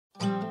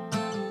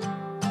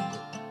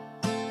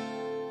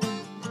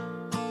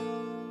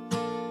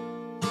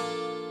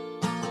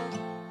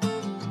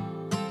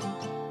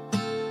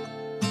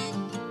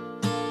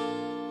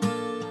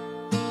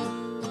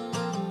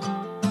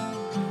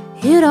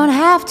You don't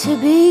have to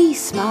be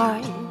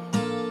smart.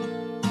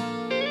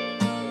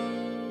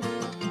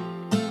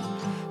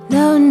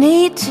 No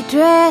need to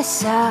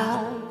dress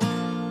up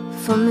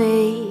for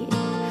me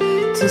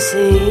to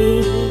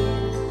see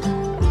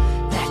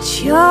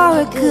that you're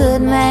a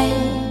good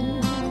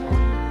man.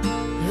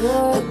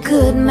 You're a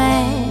good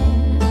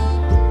man,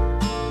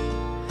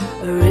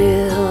 a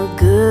real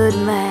good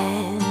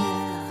man.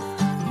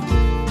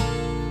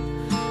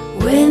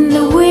 When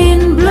the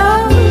wind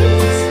blows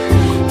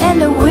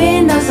and the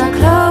windows are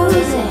closing,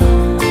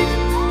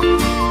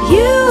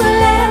 you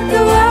let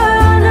the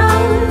world know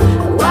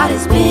what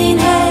has been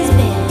has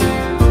been.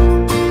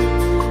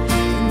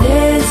 And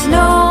there's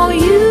no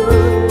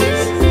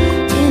use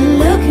in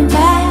looking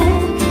back,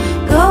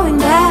 going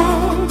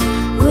back,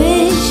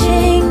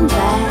 wishing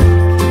back.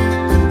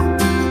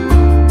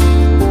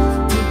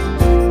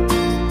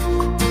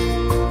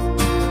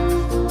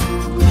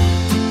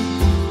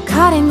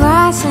 Cutting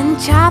grass and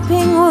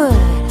chopping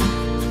wood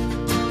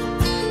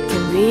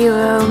can be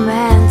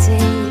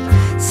romantic.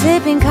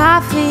 Sipping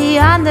coffee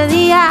under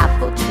the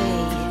apple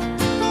tree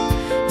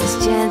is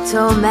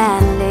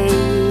gentlemanly.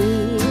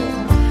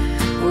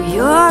 Well,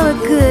 you're a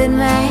good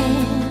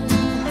man,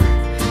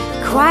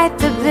 quite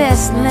the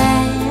best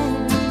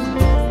man,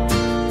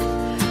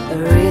 a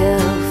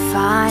real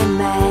fine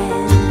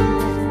man.